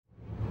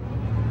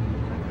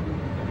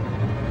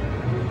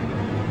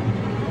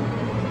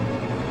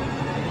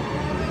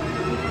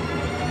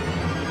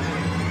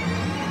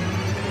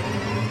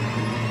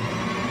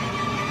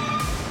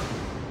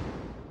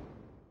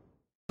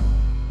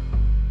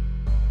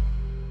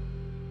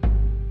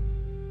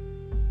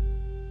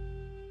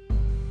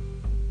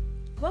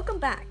Welcome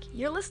back.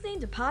 You're listening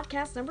to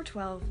podcast number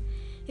 12.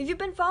 If you've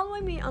been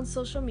following me on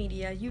social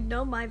media, you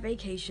know my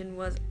vacation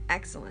was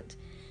excellent.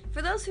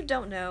 For those who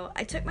don't know,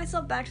 I took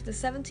myself back to the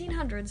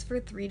 1700s for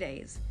 3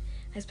 days.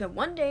 I spent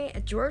 1 day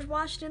at George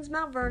Washington's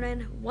Mount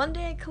Vernon, 1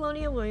 day at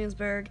Colonial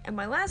Williamsburg, and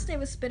my last day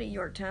was spent at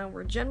Yorktown,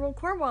 where General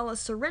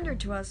Cornwallis surrendered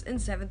to us in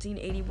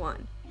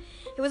 1781.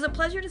 It was a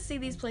pleasure to see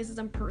these places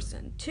in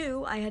person,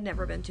 two I had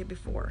never been to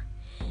before.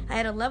 I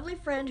had a lovely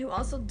friend who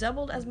also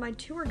doubled as my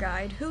tour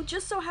guide, who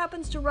just so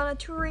happens to run a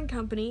touring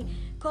company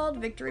called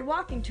Victory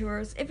Walking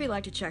Tours, if you'd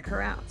like to check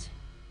her out.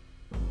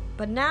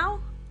 But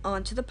now,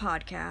 on to the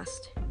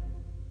podcast.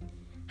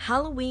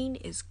 Halloween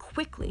is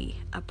quickly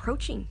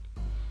approaching,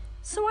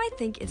 so I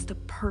think it's the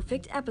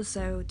perfect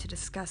episode to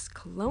discuss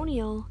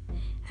colonial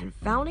and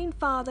founding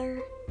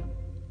father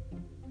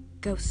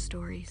ghost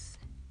stories.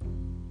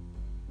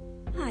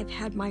 I've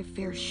had my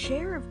fair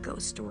share of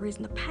ghost stories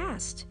in the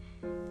past.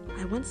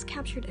 I once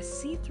captured a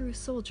see-through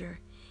soldier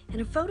in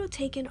a photo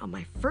taken on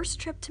my first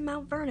trip to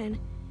Mount Vernon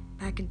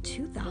back in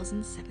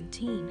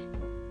 2017.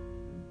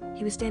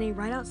 He was standing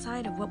right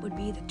outside of what would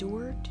be the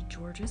door to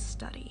George's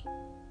study.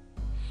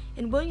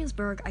 In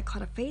Williamsburg, I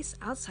caught a face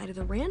outside of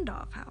the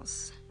Randolph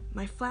house.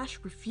 My flash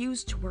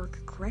refused to work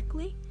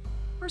correctly,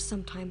 or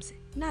sometimes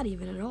not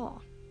even at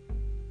all.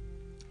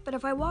 But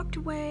if I walked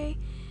away,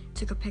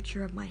 took a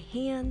picture of my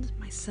hand,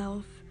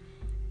 myself,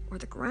 or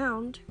the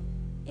ground,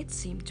 it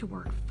seemed to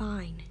work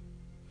fine.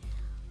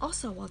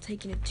 Also, while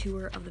taking a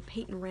tour of the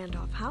Peyton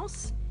Randolph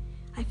house,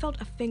 I felt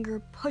a finger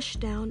push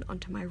down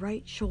onto my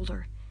right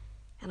shoulder,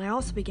 and I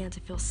also began to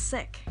feel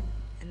sick,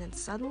 and then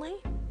suddenly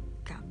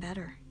got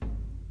better.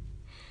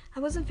 I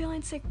wasn't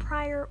feeling sick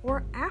prior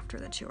or after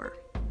the tour.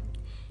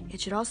 It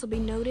should also be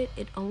noted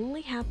it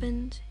only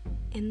happened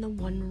in the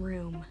one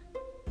room.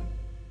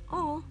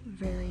 All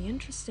very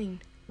interesting.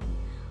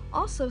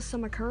 Also,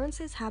 some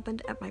occurrences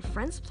happened at my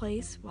friend's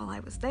place while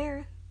I was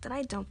there that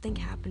I don't think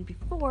happened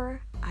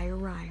before I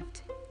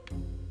arrived.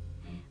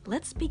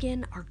 Let's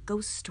begin our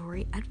ghost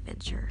story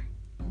adventure.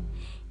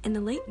 In the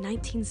late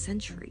 19th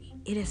century,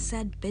 it is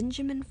said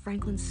Benjamin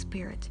Franklin's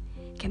spirit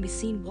can be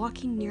seen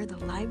walking near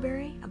the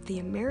library of the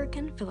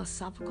American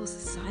Philosophical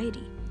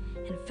Society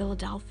in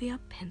Philadelphia,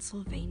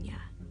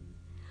 Pennsylvania.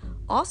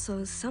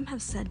 Also, some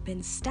have said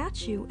Ben's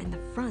statue in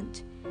the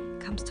front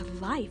comes to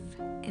life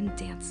and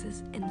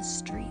dances in the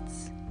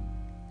streets.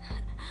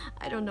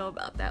 I don't know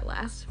about that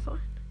last one.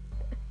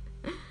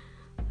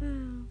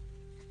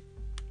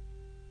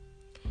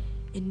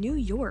 In New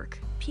York,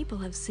 people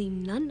have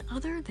seen none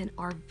other than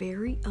our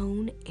very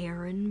own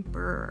Aaron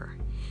Burr.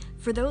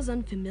 For those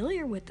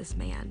unfamiliar with this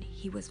man,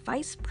 he was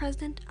vice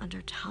president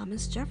under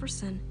Thomas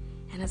Jefferson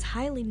and is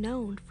highly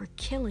known for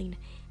killing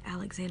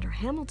Alexander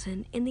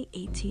Hamilton in the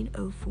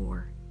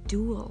 1804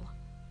 duel.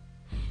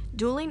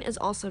 Dueling is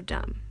also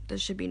dumb, this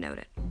should be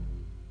noted.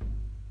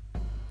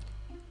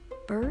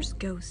 Burr's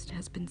ghost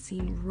has been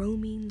seen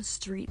roaming the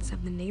streets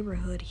of the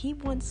neighborhood he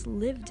once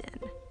lived in.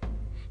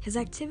 His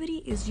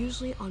activity is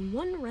usually on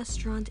one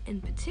restaurant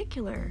in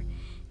particular,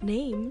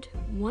 named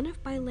One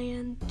If by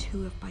Land,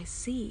 Two If by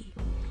Sea,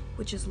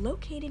 which is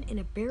located in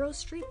a Barrow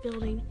Street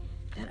building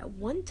that at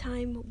one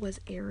time was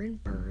Aaron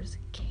Burr's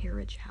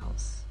carriage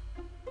house.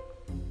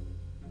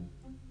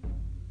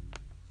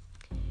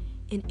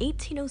 In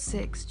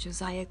 1806,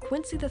 Josiah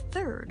Quincy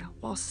III,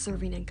 while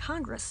serving in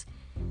Congress,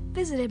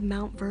 visited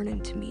Mount Vernon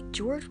to meet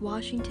George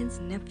Washington's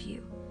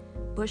nephew,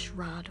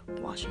 Bushrod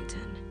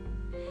Washington.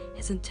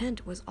 His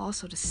intent was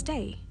also to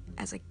stay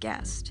as a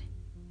guest.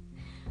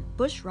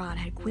 Bushrod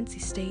had Quincy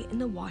stay in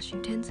the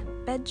Washington's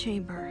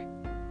bedchamber,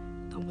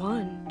 the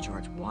one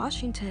George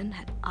Washington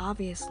had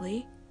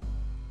obviously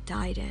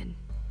died in.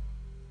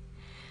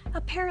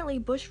 Apparently,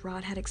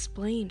 Bushrod had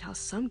explained how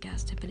some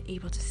guests had been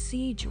able to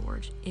see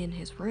George in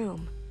his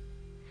room.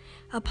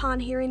 Upon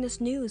hearing this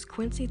news,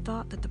 Quincy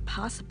thought that the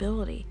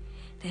possibility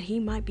that he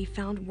might be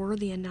found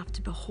worthy enough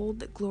to behold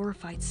the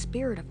glorified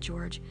spirit of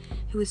George,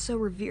 who was so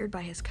revered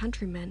by his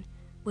countrymen,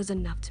 was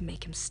enough to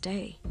make him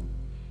stay.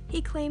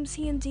 He claims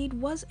he indeed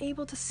was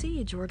able to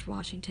see George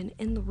Washington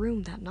in the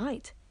room that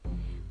night,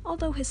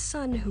 although his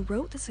son, who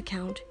wrote this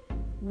account,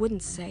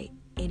 wouldn't say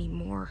any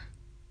more.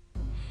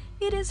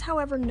 It is,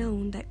 however,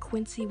 known that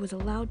Quincy was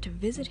allowed to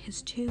visit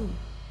his tomb,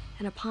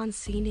 and upon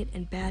seeing it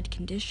in bad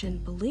condition,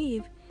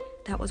 believe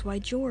that was why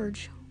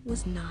George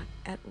was not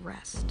at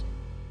rest.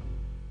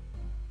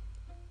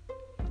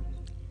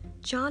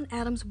 John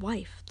Adams'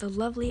 wife, the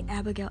lovely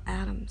Abigail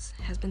Adams,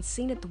 has been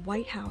seen at the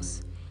White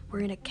House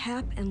wearing a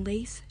cap and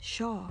lace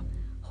shawl,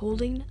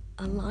 holding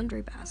a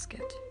laundry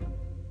basket.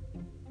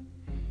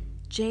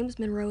 James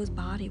Monroe's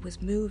body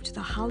was moved to the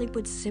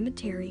Hollywood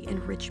Cemetery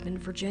in Richmond,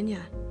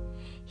 Virginia.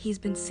 He's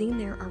been seen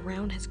there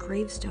around his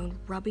gravestone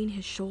rubbing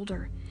his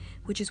shoulder,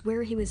 which is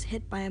where he was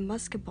hit by a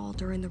musket ball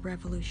during the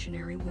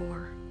Revolutionary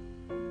War.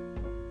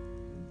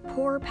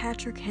 Poor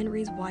Patrick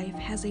Henry's wife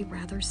has a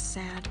rather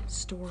sad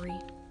story.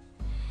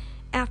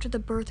 After the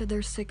birth of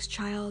their sixth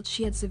child,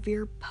 she had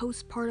severe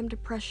postpartum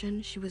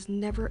depression she was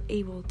never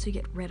able to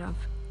get rid of.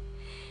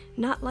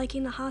 Not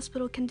liking the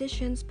hospital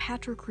conditions,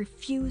 Patrick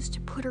refused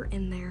to put her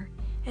in there,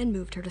 and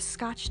moved her to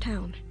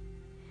Scotchtown.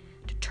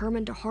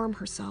 Determined to harm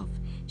herself,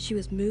 she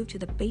was moved to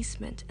the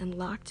basement and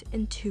locked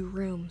in 2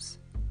 rooms.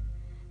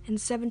 In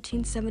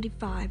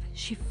 1775,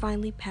 she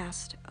finally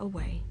passed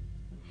away.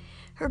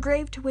 Her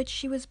grave to which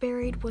she was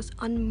buried was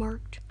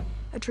unmarked,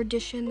 a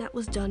tradition that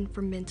was done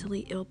for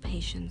mentally ill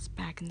patients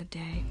back in the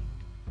day.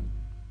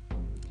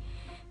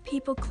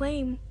 People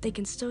claim they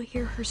can still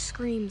hear her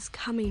screams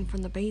coming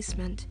from the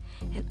basement,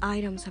 and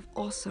items have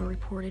also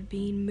reported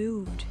being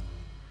moved.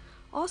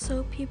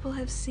 Also, people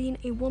have seen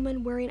a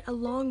woman wearing a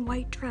long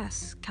white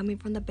dress coming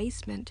from the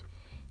basement,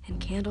 and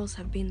candles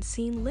have been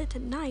seen lit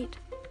at night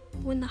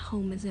when the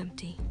home is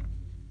empty.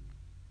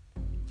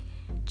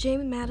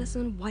 James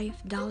Madison's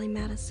wife, Dolly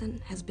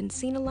Madison, has been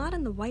seen a lot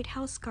in the White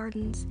House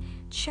gardens,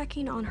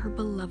 checking on her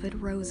beloved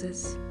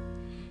roses.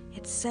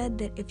 It's said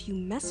that if you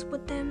mess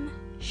with them,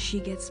 she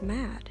gets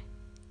mad.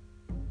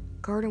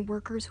 Garden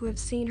workers who have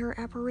seen her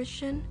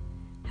apparition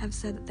have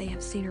said that they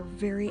have seen her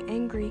very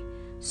angry,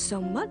 so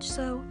much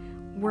so,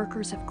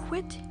 workers have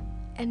quit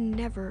and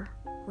never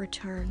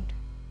returned.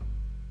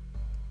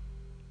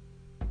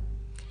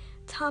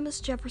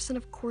 Thomas Jefferson,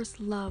 of course,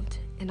 loved,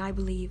 and I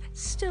believe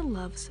still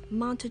loves,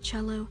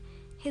 Monticello,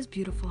 his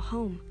beautiful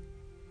home.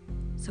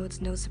 So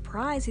it's no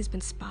surprise he's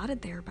been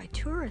spotted there by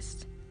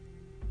tourists.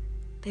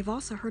 They've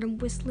also heard him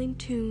whistling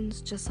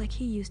tunes just like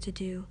he used to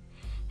do,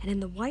 and in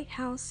the White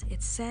House,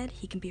 it's said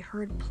he can be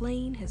heard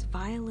playing his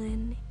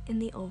violin in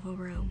the Oval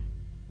Room.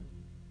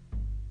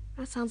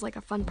 That sounds like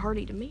a fun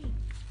party to me.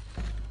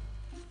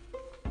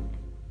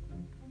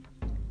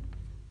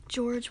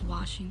 George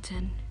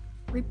Washington,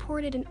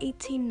 reported in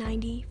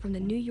 1890 from the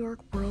New York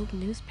World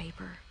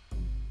newspaper.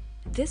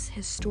 This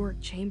historic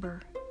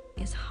chamber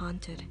is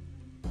haunted.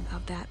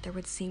 Of that there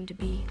would seem to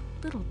be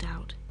little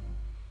doubt.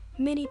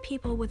 Many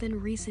people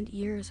within recent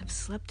years have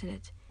slept in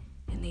it,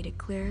 and they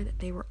declare that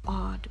they were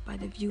awed by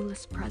the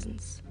viewless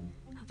presence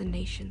of the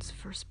nation's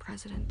first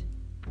president.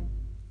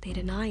 They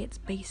deny it's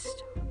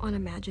based on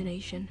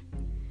imagination.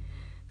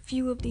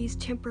 Few of these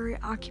temporary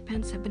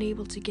occupants have been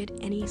able to get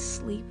any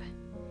sleep.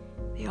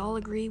 They all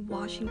agree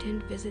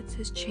Washington visits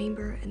his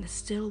chamber in the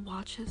still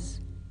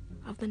watches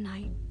of the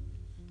night.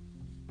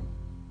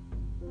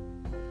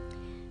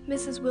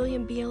 Mrs.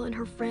 William Beale and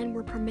her friend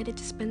were permitted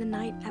to spend the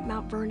night at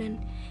Mount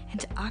Vernon and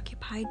to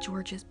occupy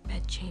George's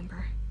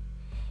bedchamber.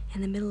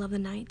 In the middle of the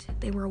night,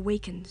 they were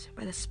awakened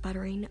by the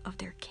sputtering of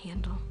their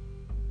candle.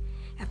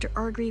 After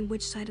arguing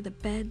which side of the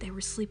bed they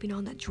were sleeping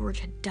on that George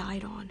had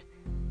died on,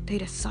 they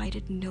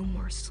decided no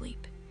more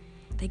sleep.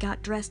 They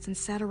got dressed and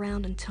sat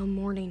around until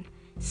morning,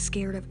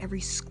 scared of every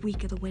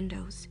squeak of the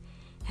windows,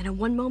 and at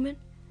one moment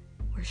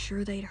were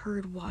sure they'd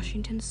heard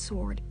Washington's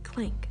sword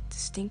clink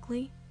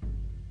distinctly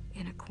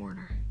in a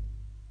corner.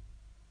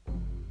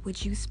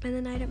 Would you spend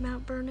the night at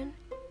Mount Vernon?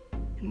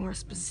 And more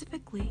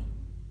specifically,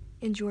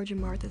 in George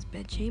and Martha's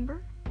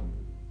bedchamber?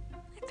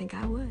 I think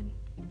I would.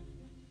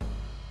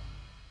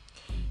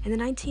 In the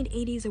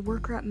 1980s, a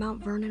worker at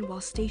Mount Vernon,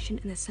 while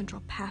stationed in the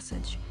Central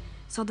Passage,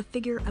 saw the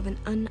figure of an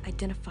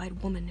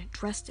unidentified woman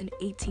dressed in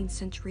 18th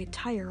century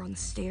attire on the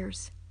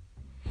stairs.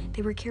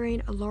 They were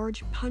carrying a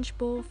large punch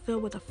bowl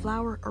filled with a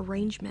flower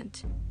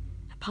arrangement.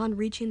 Upon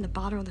reaching the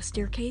bottom of the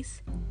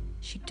staircase,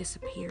 she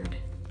disappeared.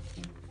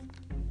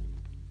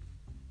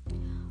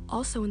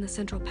 Also in the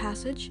Central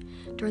Passage,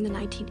 during the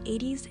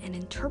 1980s, an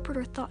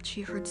interpreter thought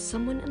she heard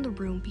someone in the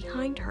room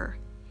behind her.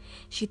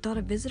 She thought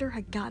a visitor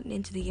had gotten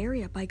into the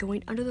area by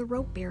going under the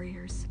rope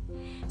barriers,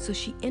 so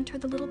she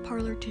entered the little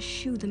parlor to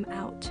shoo them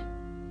out.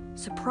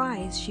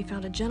 Surprised, she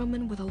found a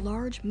gentleman with a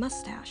large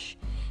mustache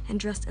and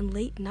dressed in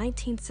late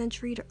 19th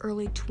century to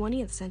early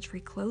 20th century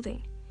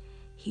clothing.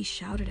 He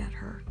shouted at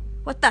her,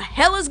 "What the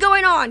hell is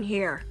going on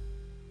here?"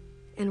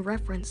 in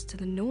reference to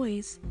the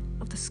noise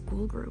of the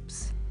school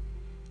groups.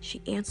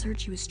 She answered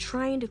she was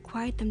trying to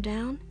quiet them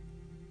down,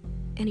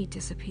 and he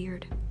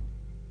disappeared.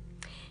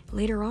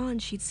 Later on,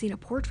 she'd seen a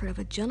portrait of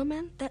a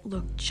gentleman that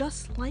looked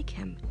just like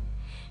him,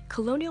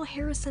 Colonel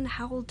Harrison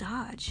Howell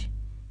Dodge.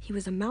 He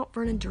was a Mount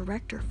Vernon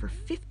director for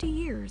 50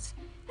 years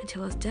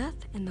until his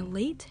death in the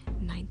late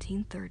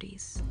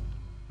 1930s.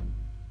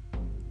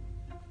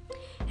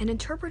 An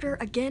interpreter,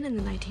 again in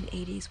the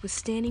 1980s, was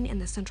standing in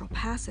the Central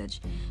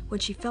Passage when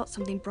she felt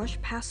something brush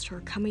past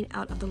her coming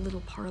out of the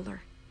little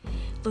parlor.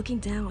 Looking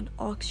down,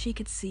 all she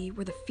could see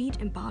were the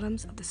feet and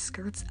bottoms of the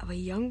skirts of a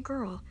young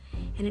girl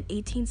in an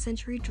 18th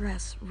century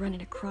dress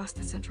running across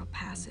the Central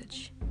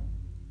Passage.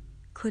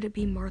 Could it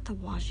be Martha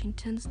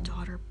Washington's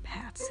daughter,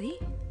 Patsy?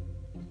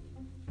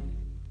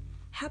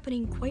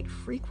 Happening quite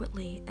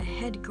frequently, a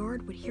head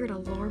guard would hear an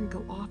alarm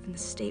go off in the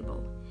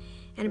stable,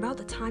 and about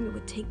the time it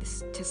would take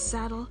to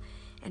saddle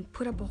and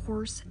put up a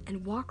horse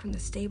and walk from the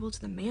stable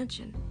to the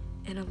mansion,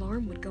 an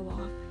alarm would go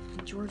off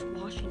in George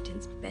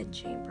Washington's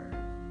bedchamber.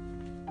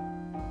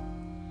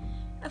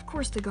 Of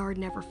course, the guard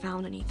never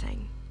found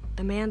anything.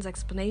 The man's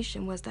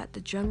explanation was that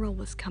the general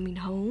was coming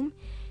home,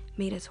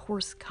 made his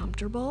horse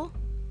comfortable,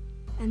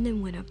 and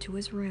then went up to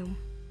his room.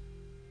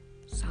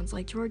 Sounds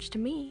like George to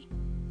me.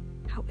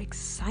 How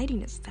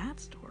exciting is that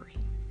story?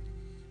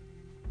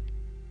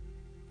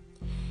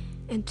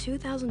 In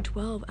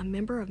 2012, a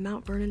member of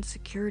Mount Vernon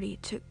security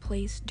took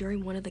place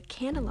during one of the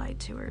candlelight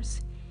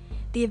tours.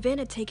 The event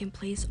had taken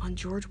place on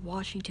George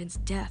Washington's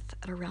death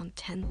at around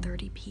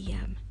 10:30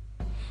 p.m.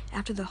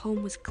 After the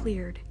home was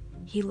cleared,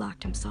 he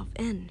locked himself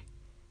in.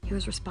 He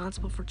was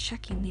responsible for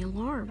checking the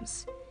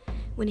alarms.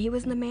 When he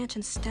was in the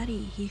mansion's study,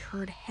 he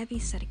heard a heavy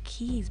set of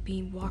keys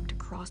being walked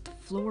across the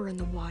floor in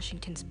the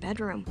Washington's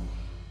bedroom,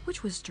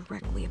 which was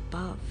directly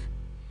above.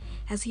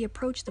 As he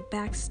approached the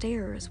back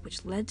stairs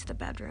which led to the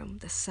bedroom,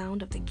 the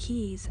sound of the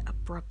keys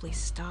abruptly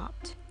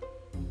stopped.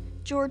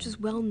 George is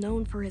well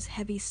known for his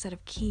heavy set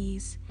of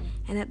keys,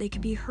 and that they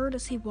could be heard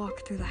as he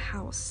walked through the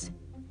house.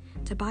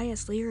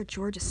 Tobias Lear,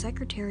 George's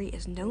secretary,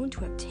 is known to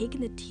have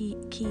taken the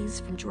keys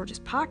from George's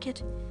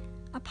pocket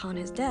upon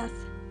his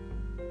death,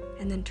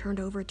 and then turned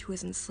over to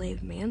his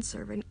enslaved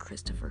manservant,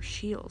 Christopher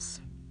Shields.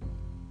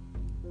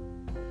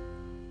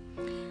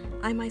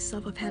 I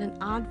myself have had an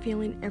odd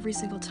feeling every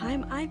single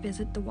time I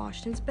visit the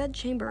Washington's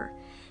bedchamber.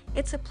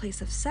 It's a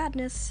place of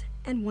sadness,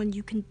 and one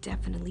you can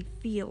definitely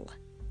feel.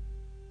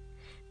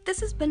 This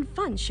has been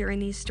fun sharing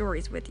these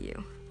stories with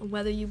you.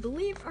 Whether you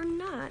believe or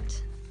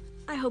not,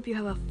 I hope you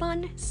have a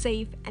fun,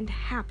 safe, and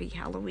happy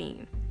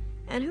Halloween.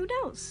 And who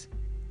knows,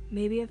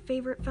 maybe a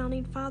favorite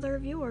founding father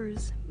of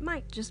yours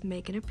might just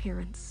make an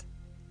appearance.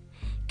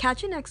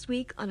 Catch you next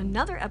week on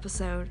another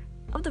episode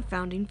of The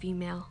Founding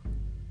Female.